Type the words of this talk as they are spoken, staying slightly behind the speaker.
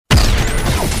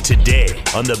Today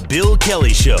on The Bill Kelly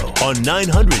Show on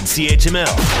 900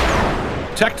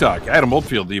 CHML. Tech Talk. Adam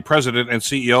Oldfield, the president and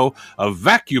CEO of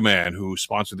Vacuuman, who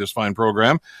sponsored this fine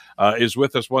program, is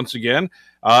with us once again.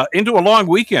 Into a long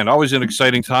weekend, always an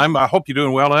exciting time. I hope you're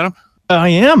doing well, Adam. I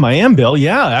am, Bill.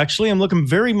 Yeah, actually, I'm looking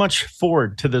very much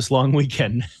forward to this long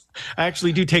weekend. I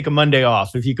actually do take a Monday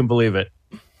off, if you can believe it.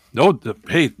 No,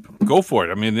 hey, go for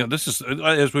it. I mean, this is,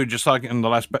 as we were just talking in the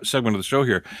last segment of the show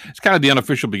here, it's kind of the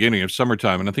unofficial beginning of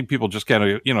summertime, and I think people just kind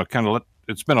of let,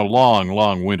 it's been a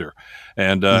long winter,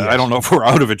 and yes. I don't know if we're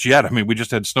out of it yet. I mean, we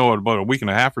just had snow about a week and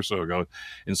a half or so ago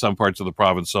in some parts of the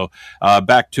province, so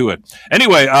back to it.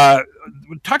 Anyway,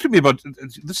 talk to me about,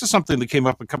 this is something that came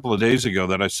up a couple of days ago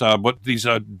that I saw, but these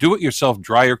do-it-yourself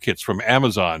dryer kits from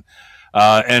Amazon.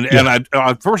 And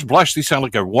on first blush, these sound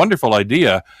like a wonderful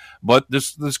idea, but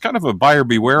there's kind of a buyer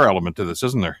beware element to this,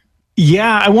 isn't there?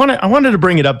 Yeah, I wanted to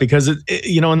bring it up because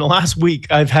in the last week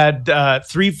I've had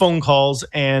 3 phone calls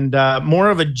and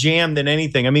more of a jam than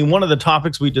anything. I mean, one of the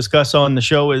topics we discuss on the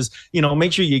show is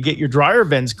make sure you get your dryer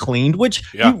vents cleaned, which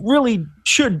you really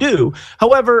should do.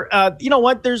 However, you know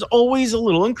what? There's always a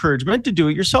little encouragement to do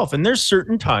it yourself, and there's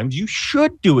certain times you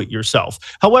should do it yourself.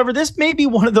 However, this may be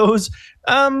one of those.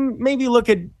 Maybe look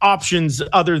at options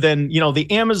other than the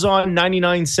Amazon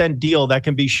 99-cent deal that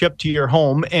can be shipped to your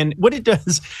home. And what it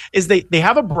does is they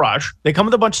have a brush. They come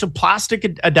with a bunch of plastic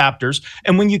adapters,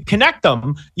 and when you connect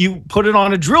them, you put it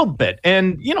on a drill bit.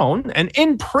 And and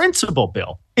in principle,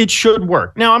 Bill, it should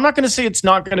work. Now, I'm not going to say it's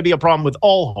not going to be a problem with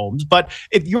all homes, but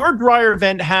if your dryer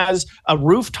vent has a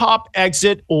rooftop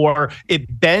exit or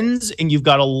it bends and you've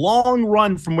got a long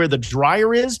run from where the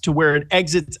dryer is to where it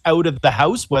exits out of the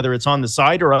house, whether it's on the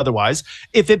side or otherwise,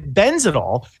 if it bends at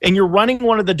all and you're running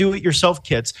one of the do-it-yourself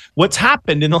kits, what's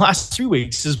happened in the last 3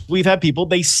 weeks is we've had people,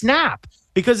 they snap.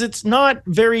 Because it's not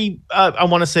very, I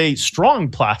want to say, strong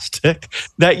plastic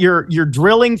that you're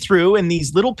drilling through, and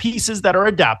these little pieces that are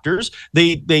adapters,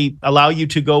 they allow you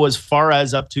to go as far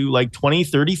as up to like 20,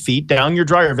 30 feet down your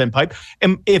dryer vent pipe.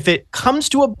 And if it comes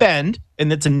to a bend,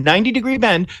 and it's a 90-degree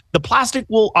bend, the plastic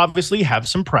will obviously have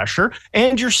some pressure,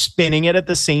 and you're spinning it at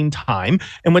the same time.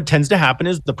 And what tends to happen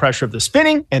is the pressure of the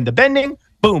spinning and the bending,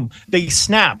 boom, they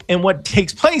snap. And what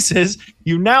takes place is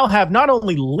you now have not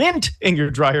only lint in your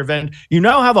dryer vent, you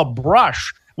now have a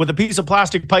brush with a piece of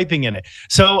plastic piping in it.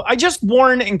 So I just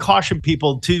warn and caution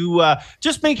people to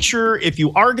just make sure if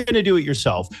you are going to do it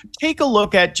yourself, take a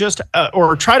look at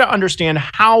or try to understand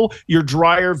how your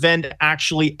dryer vent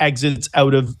actually exits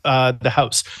out of the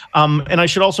house. And I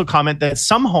should also comment that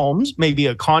some homes, maybe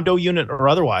a condo unit or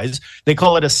otherwise, they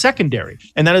call it a secondary.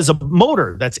 And that is a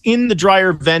motor that's in the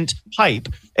dryer vent pipe.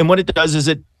 And what it does is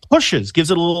it gives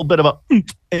it a little bit of a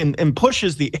and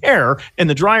pushes the air in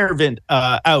the dryer vent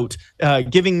out,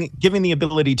 giving the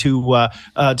ability to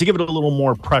give it a little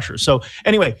more pressure. So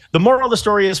anyway, the moral of the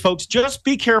story is, folks, just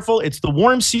be careful. It's the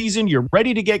warm season. You're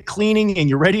ready to get cleaning and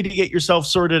you're ready to get yourself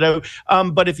sorted out.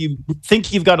 But if you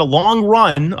think you've got a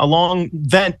long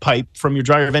vent pipe from your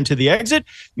dryer vent to the exit,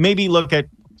 maybe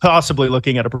possibly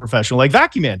looking at a professional like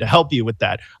Vacuuman to help you with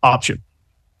that option.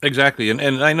 Exactly,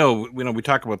 and I know we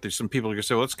talk about this. Some people are going to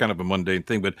say, "Well, it's kind of a mundane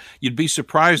thing," but you'd be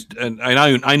surprised. And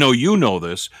I know you know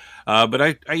this, but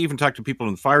I even talk to people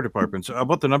in the fire departments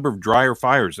about the number of dryer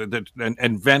fires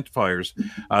and vent fires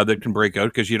that can break out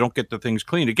because you don't get the things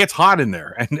cleaned. It gets hot in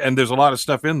there, and there's a lot of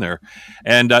stuff in there,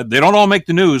 and they don't all make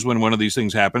the news when one of these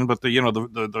things happen. But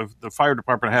the fire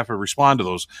department have to respond to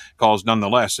those calls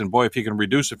nonetheless. And boy, if you can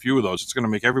reduce a few of those, it's going to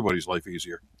make everybody's life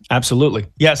easier. Absolutely,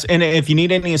 yes. And if you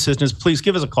need any assistance, please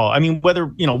give us a call. I mean,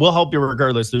 we'll help you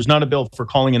regardless. There's not a bill for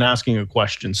calling and asking a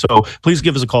question. So please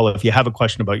give us a call if you have a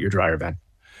question about your dryer vent.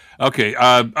 Okay.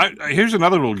 Here's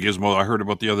another little gizmo I heard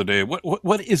about the other day.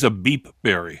 What is a beep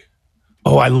berry?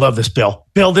 Oh, I love this, Bill.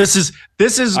 Bill, this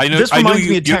reminds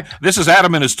me of tech. This is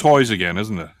Adam and his toys again,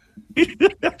 isn't it?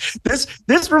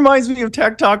 This reminds me of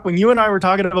Tech Talk when you and I were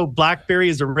talking about BlackBerry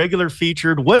as a regular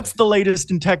featured. What's the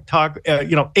latest in Tech Talk?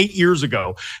 8 years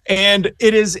ago, and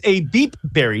it is a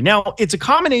BeepBerry. Now it's a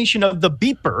combination of the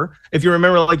beeper, if you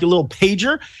remember, like a little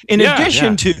pager, in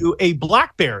addition to a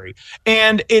BlackBerry,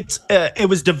 and it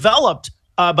was developed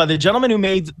by the gentleman who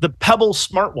made the Pebble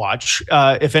smartwatch.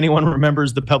 If anyone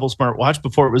remembers the Pebble smartwatch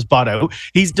before it was bought out,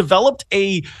 he's developed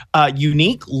a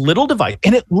unique little device,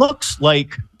 and it looks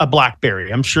like a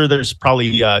BlackBerry. I'm sure there's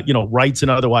probably rights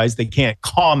and otherwise they can't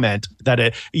comment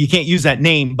that you can't use that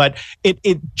name, but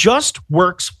it just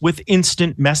works with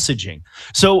instant messaging.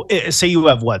 So say you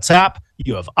have WhatsApp,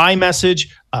 you have iMessage,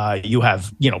 You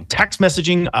have, text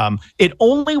messaging. It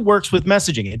only works with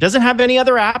messaging. It doesn't have any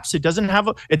other apps. It doesn't have.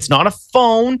 It's not a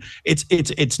phone.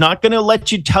 It's not going to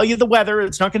let you tell you the weather.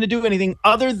 It's not going to do anything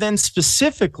other than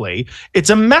specifically. It's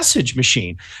a message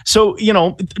machine. So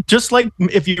just like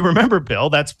if you remember, Bill,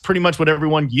 that's pretty much what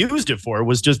everyone used it for.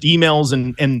 Was just emails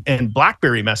and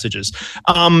BlackBerry messages.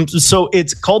 So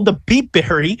it's called the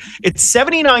BeepBerry. It's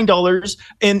 $79,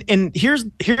 and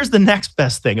here's the next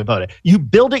best thing about it. You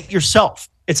build it yourself.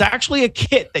 It's actually a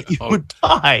kit that you would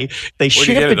buy. They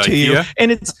ship it to you,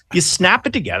 and you snap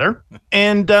it together,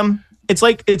 and it's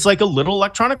like a little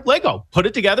electronic Lego. Put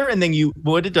it together, and then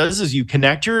what it does is you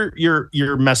connect your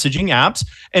messaging apps,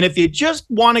 and if you just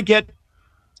want to get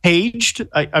paged,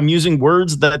 I'm using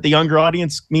words that the younger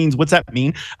audience means. What's that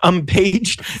mean?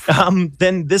 Paged.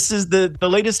 Then this is the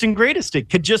latest and greatest. It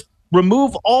could just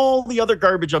remove all the other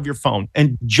garbage of your phone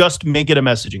and just make it a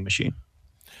messaging machine.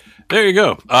 There you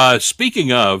go.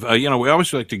 Speaking of, we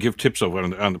always like to give tips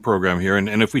on the program here,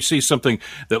 and if we see something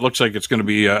that looks like it's going to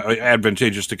be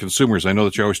advantageous to consumers, I know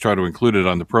that you always try to include it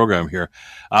on the program here.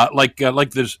 Like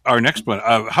this, our next one.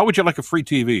 How would you like a free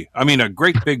TV? I mean, a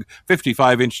great big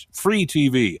 55-inch free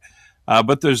TV,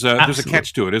 but there's a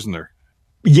catch to it, isn't there?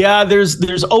 Yeah,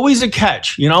 there's always a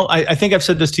catch. I think I've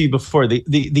said this to you before.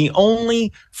 The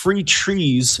only free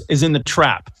trees is in the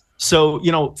trap. So,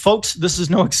 folks, this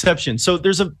is no exception. So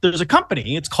there's a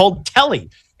company, it's called Telly.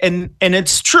 And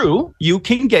it's true, you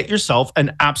can get yourself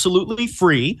an absolutely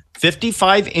free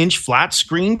 55-inch flat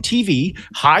screen TV,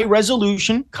 high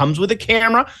resolution, comes with a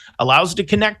camera, allows it to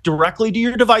connect directly to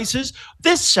your devices.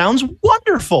 This sounds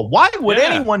wonderful. Why would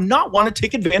anyone not want to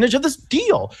take advantage of this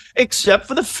deal? Except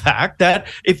for the fact that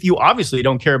if you obviously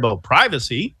don't care about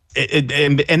privacy,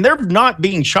 and they're not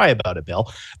being shy about it, Bill.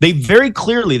 They very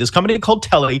clearly, this company called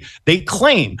Telly, they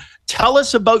claim, tell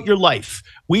us about your life.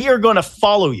 We are going to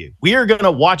follow you. We are going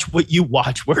to watch what you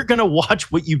watch. We're going to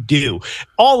watch what you do.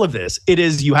 All of this, it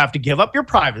is you have to give up your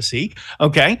privacy,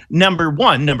 okay? Number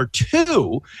one. Number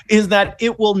two is that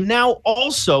it will now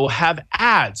also have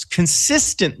ads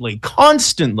consistently,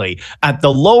 constantly at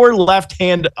the lower left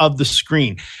hand of the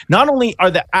screen. Not only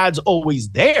are the ads always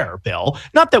there, Bill,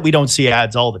 not that we don't see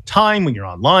ads all the time when you're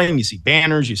online, you see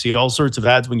banners, you see all sorts of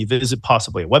ads when you visit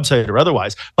possibly a website or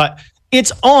otherwise, but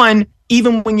it's on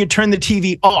even when you turn the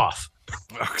TV off.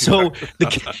 So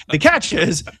the catch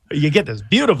is you get this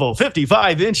beautiful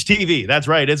 55-inch TV. That's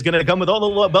right. It's going to come with all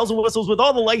the bells and whistles, with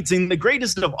all the lights, and the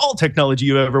greatest of all technology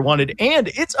you ever wanted. And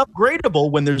it's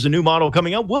upgradable. When there's a new model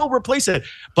coming out, we'll replace it.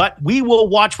 But we will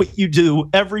watch what you do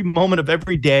every moment of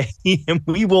every day, and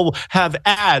we will have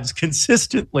ads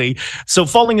consistently. So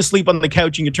falling asleep on the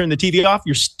couch and you turn the TV off,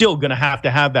 you're still going to have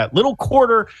that little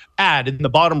quarter ad in the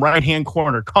bottom right-hand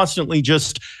corner, constantly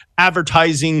just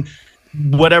advertising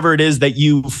whatever it is that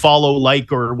you follow,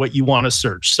 like, or what you want to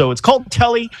search. So it's called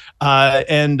Telly.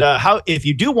 How if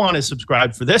you do want to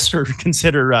subscribe for this or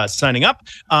consider signing up,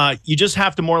 you just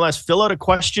have to more or less fill out a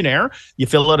questionnaire. You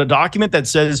fill out a document that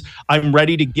says, I'm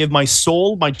ready to give my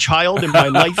soul, my child, and my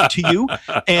life to you.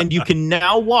 And you can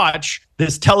now watch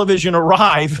this television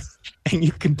arrive, and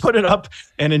you can put it up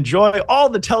and enjoy all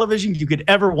the television you could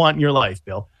ever want in your life,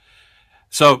 Bill.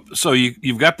 So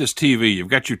you've got this TV, you've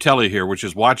got your telly here, which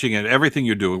is watching everything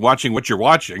you're doing, watching what you're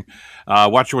watching,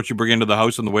 watching what you bring into the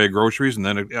house in the way of groceries, and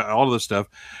then all of this stuff.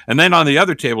 And then on the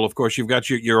other table, of course, you've got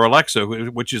your Alexa,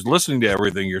 which is listening to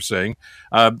everything you're saying.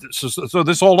 So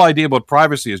this whole idea about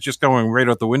privacy is just going right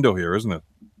out the window here, isn't it?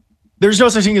 There's no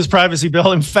such thing as privacy,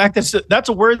 Bill. In fact, that's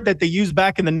a word that they used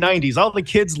back in the 90s. All the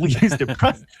kids used it.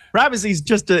 Privacy is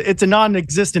it's a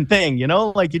non-existent thing,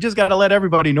 Like, you just got to let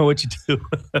everybody know what you do.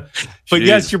 But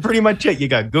yes, you're pretty much it. You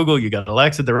got Google, you got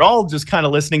Alexa. They're all just kind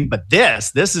of listening. But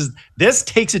this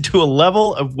takes it to a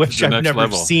level of which I've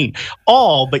never seen.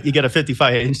 But you get a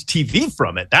 55-inch TV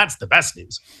from it. That's the best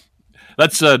news.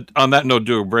 Let's, on that note,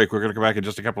 do a break. We're going to come back in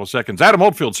just a couple of seconds. Adam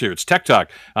Oldfield's here. It's Tech Talk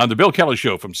on The Bill Kelly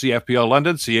Show from CFPL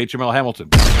London, CHML Hamilton.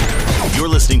 You're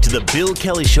listening to The Bill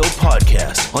Kelly Show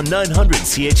podcast on 900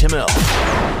 CHML.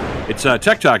 It's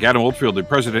Tech Talk. Adam Oldfield, the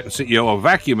president and CEO of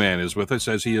Vacuum Man, is with us,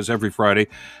 as he is every Friday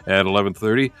at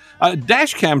 11:30.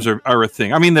 Dash cams are a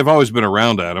thing. I mean, they've always been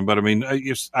around, Adam, but I mean,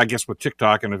 I guess with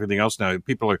TikTok and everything else now,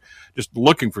 people are just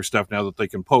looking for stuff now that they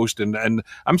can post, and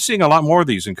I'm seeing a lot more of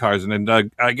these in cars, and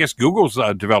I guess Google's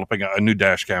developing a new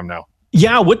dash cam now.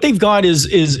 Yeah, what they've got is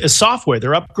a software.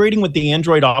 They're upgrading with the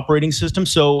Android operating system.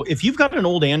 So if you've got an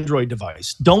old Android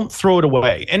device, don't throw it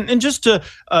away. And just to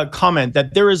comment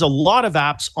that there is a lot of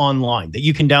apps online that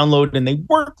you can download, and they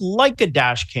work like a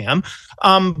dash cam.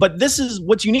 But this is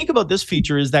what's unique about this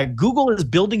feature is that Google is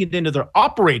building it into their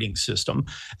operating system,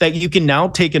 that you can now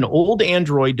take an old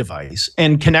Android device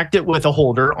and connect it with a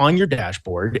holder on your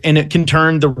dashboard, and it can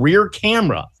turn the rear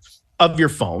camera of your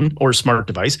phone or smart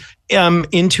device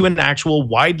into an actual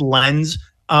wide lens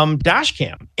dash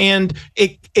cam. And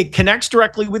it connects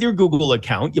directly with your Google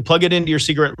account. You plug it into your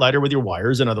cigarette lighter with your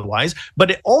wires and otherwise,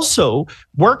 but it also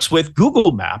works with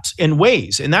Google Maps and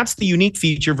Waze. And that's the unique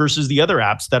feature versus the other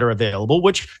apps that are available,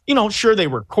 which, sure, they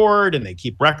record and they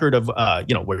keep record of,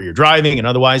 where you're driving and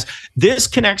otherwise. This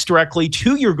connects directly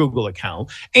to your Google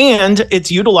account, and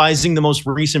it's utilizing the most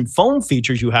recent phone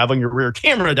features you have on your rear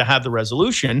camera to have the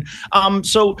resolution.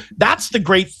 So that's the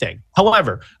great thing.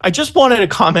 However, I just wanted to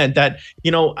comment that,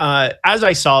 as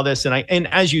I saw this, and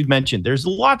as you mentioned, there's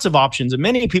lots of options, and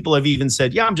many people have even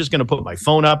said, "Yeah, I'm just going to put my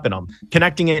phone up and I'm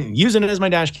connecting it and using it as my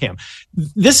dash cam."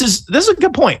 This is a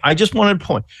good point. I just wanted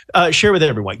to share with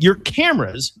everyone. Your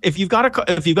cameras, if you've got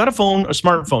a phone, a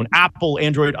smartphone, Apple,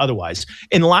 Android, otherwise,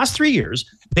 in the last 3 years,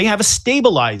 they have a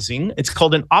stabilizing. It's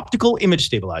called an optical image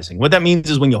stabilizing. What that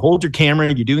means is when you hold your camera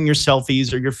and you're doing your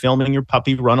selfies or you're filming your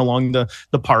puppy run along the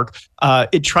park,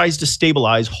 it tries to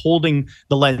stabilize holding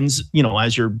the lens,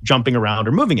 as you're jumping around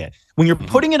or moving it. When you're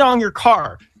putting it on your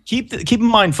car, keep in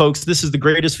mind, folks, this is the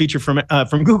greatest feature from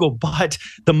Google, but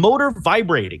the motor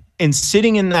vibrating and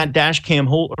sitting in that dash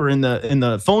cam or in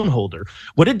the phone holder,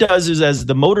 what it does is as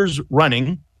the motor's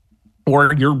running,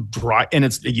 or you're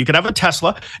and you could have a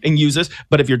Tesla and use this,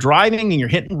 but if you're driving and you're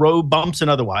hitting road bumps and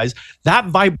otherwise, that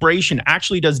vibration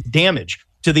actually does damage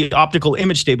to the optical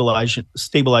image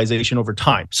stabilization over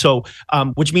time. So,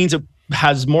 which means it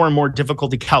has more and more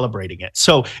difficulty calibrating it.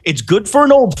 So it's good for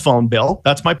an old phone, Bill.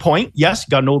 That's my point. Yes,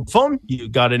 you got an old phone, you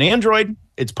got an Android,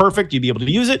 it's perfect. You'd be able to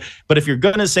use it. But if you're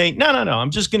going to say, no, I'm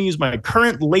just going to use my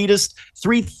current latest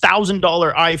 $3,000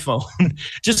 iPhone,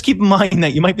 just keep in mind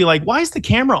that you might be like, why is the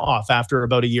camera off after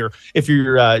about a year if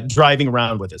you're driving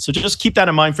around with it? So just keep that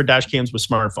in mind for dash cams with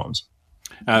smartphones.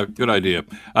 Good idea.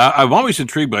 I'm always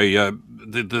intrigued by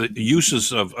the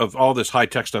uses of all this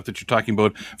high-tech stuff that you're talking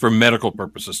about for medical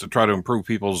purposes to try to improve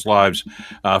people's lives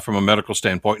from a medical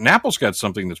standpoint. And Apple's got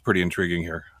something that's pretty intriguing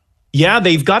here. Yeah,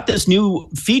 they've got this new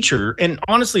feature, and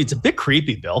honestly, it's a bit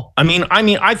creepy, Bill. I mean,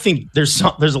 I think there's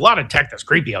a lot of tech that's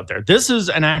creepy out there. This is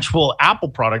an actual Apple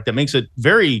product that makes it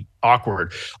very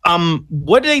awkward.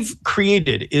 What they've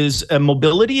created is a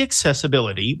mobility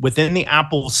accessibility within the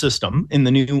Apple system in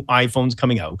the new iPhones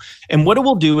coming out. And what it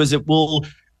will do is it will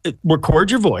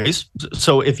record your voice.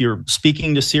 So if you're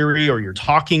speaking to Siri or you're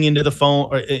talking into the phone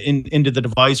or into the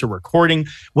device or recording,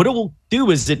 what it will do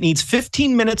is it needs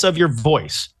 15 minutes of your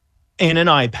voice and an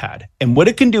iPad. And what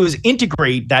it can do is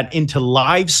integrate that into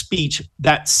live speech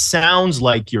that sounds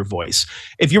like your voice.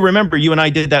 If you remember, you and I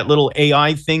did that little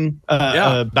AI thing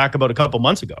back about a couple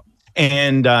months ago.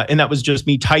 And that was just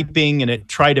me typing, and it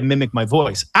tried to mimic my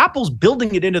voice. Apple's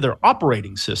building it into their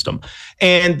operating system,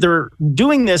 and they're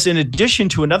doing this in addition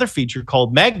to another feature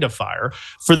called Magnifier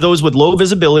for those with low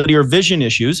visibility or vision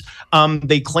issues.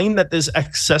 They claim that this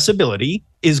accessibility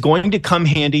is going to come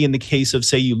handy in the case of,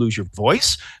 say, you lose your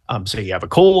voice, say you have a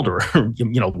cold, or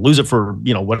lose it for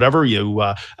whatever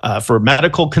for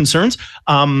medical concerns.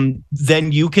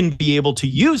 Then you can be able to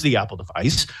use the Apple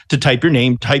device to type your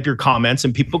name, type your comments,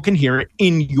 and people can hear it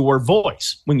in your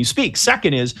voice when you speak.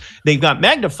 Second is they've got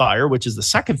Magnifier, which is the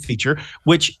second feature,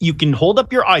 which you can hold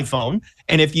up your iPhone,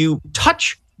 and if you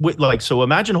touch so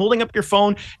imagine holding up your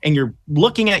phone and you're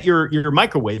looking at your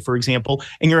microwave, for example,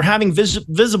 and you're having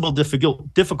visible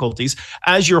difficulties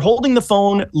as you're holding the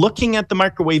phone, looking at the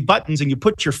microwave buttons, and you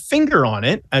put your finger on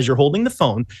it as you're holding the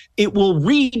phone, it will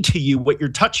read to you what you're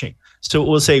touching. So it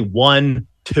will say 1,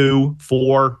 2,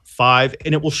 4, 5,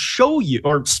 and it will show you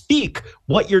or speak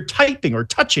what you're typing or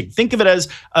touching. Think of it as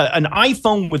an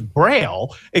iPhone with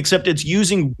Braille, except it's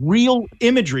using real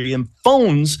imagery, and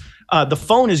phones. The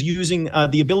phone is using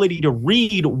the ability to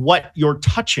read what you're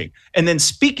touching and then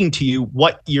speaking to you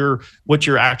what you're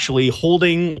actually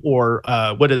holding or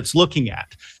what it's looking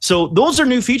at. So those are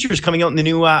new features coming out in the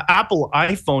new Apple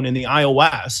iPhone and the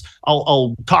iOS.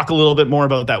 I'll talk a little bit more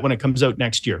about that when it comes out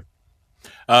next year.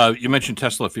 You mentioned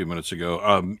Tesla a few minutes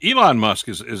ago. Elon Musk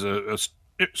is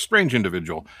strange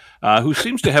individual who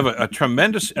seems to have a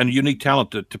tremendous and unique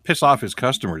talent to piss off his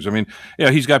customers. I mean,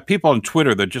 he's got people on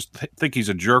Twitter that just think he's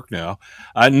a jerk now.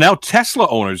 Now Tesla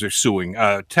owners are suing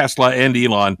Tesla and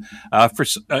Elon for.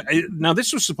 Now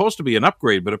this was supposed to be an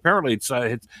upgrade, but apparently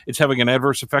it's having an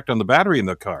adverse effect on the battery in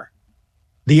the car.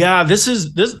 Yeah, this.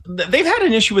 They've had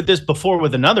an issue with this before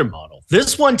with another model.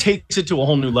 This one takes it to a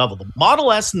whole new level. The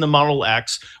Model S and the Model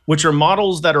X, which are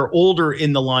models that are older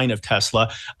in the line of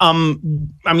Tesla.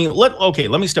 Let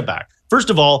me step back. First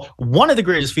of all, one of the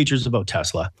greatest features about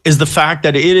Tesla is the fact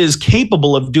that it is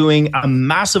capable of doing a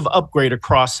massive upgrade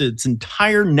across its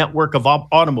entire network of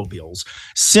automobiles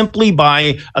simply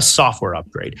by a software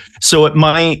upgrade. So it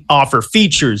might offer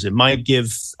features, it might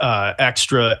give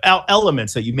extra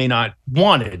elements that you may not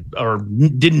wanted or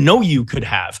didn't know you could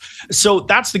have. So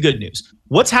that's the good news.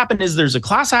 What's happened is there's a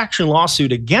class action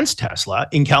lawsuit against Tesla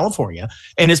in California,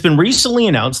 and it's been recently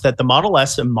announced that the Model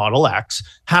S and Model X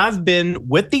have been,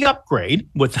 with the upgrade,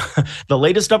 with the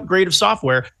latest upgrade of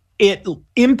software, it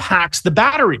impacts the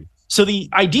battery. So the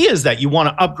idea is that you want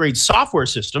to upgrade software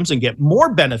systems and get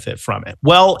more benefit from it.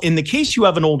 Well, in the case you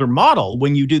have an older model,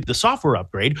 when you do the software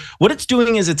upgrade, what it's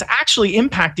doing is it's actually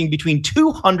impacting between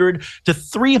 200 to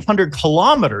 300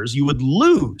 kilometers you would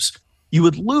lose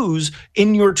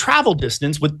in your travel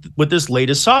distance with this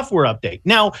latest software update.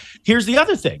 Now, here's the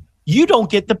other thing. You don't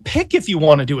get the pick if you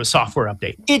want to do a software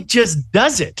update. It just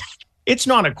does it. It's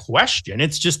not a question.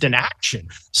 It's just an action.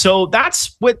 So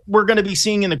that's what we're going to be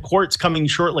seeing in the courts coming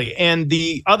shortly. And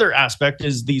the other aspect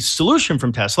is the solution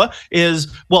from Tesla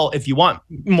is, well, if you want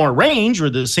more range or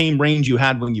the same range you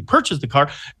had when you purchased the car,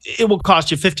 it will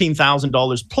cost you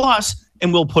 $15,000 plus,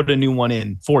 and we'll put a new one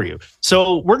in for you.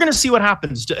 So we're going to see what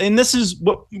happens. And this is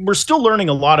what we're still learning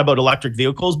a lot about electric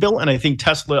vehicles, Bill. And I think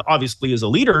Tesla, obviously, as a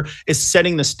leader, is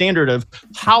setting the standard of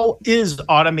how is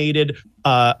automated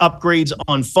upgrades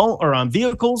on phone or on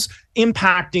vehicles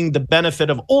impacting the benefit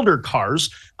of older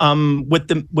cars with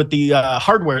the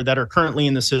hardware that are currently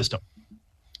in the system.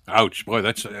 Ouch, boy,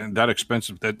 that's that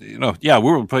expensive.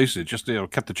 We'll replace it. Just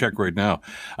cut the check right now.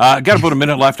 Got about a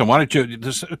minute left. I wanted to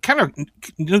this kind of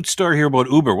new story here about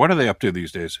Uber. What are they up to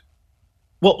these days?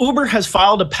 Well, Uber has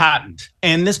filed a patent,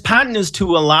 and this patent is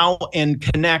to allow and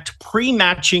connect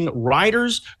pre-matching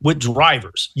riders with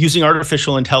drivers using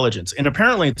artificial intelligence. And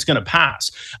apparently it's going to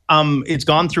pass. It's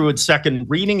gone through its second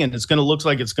reading, and it's going to look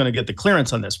like it's going to get the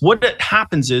clearance on this. What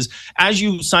happens is, as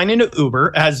you sign into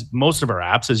Uber, as most of our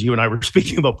apps, as you and I were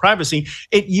speaking about privacy,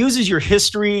 it uses your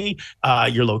history,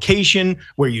 your location,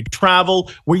 where you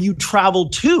travel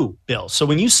to, Bill. So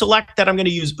when you select that I'm going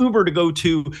to use Uber to go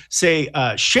to, say,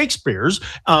 Shakespeare's,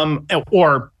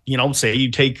 or say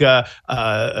you take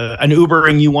an Uber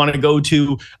and you want to go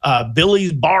to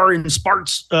Billy's Bar in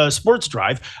Sports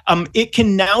Drive, it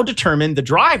can now determine the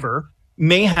driver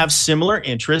may have similar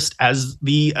interest as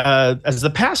the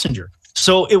passenger.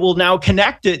 So it will now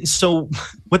connect it. So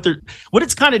what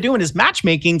it's kind of doing is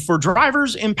matchmaking for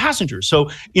drivers and passengers. So,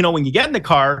 when you get in the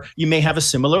car, you may have a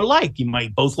similar like. You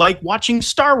might both like watching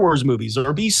Star Wars movies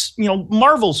or be,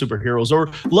 Marvel superheroes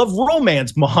or love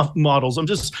romance models. I'm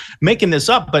just making this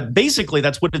up. But basically,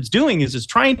 that's what it's doing is it's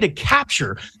trying to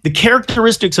capture the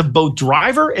characteristics of both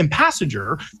driver and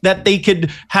passenger that they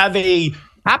could have a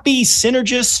happy,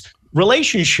 synergist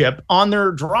relationship on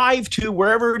their drive to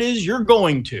wherever it is you're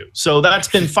going to. So that's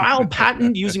been filed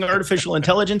patent using artificial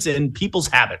intelligence in people's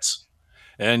habits.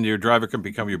 And your driver can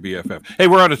become your BFF. Hey,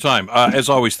 we're out of time. As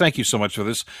always, thank you so much for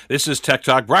this. This is Tech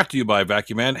Talk brought to you by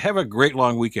Vacuum Man. Have a great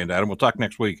long weekend, Adam. We'll talk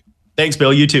next week. Thanks,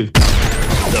 Bill. You too.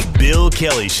 The Bill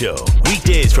Kelly Show,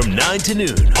 weekdays from 9 to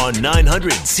noon on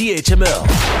 900 CHML.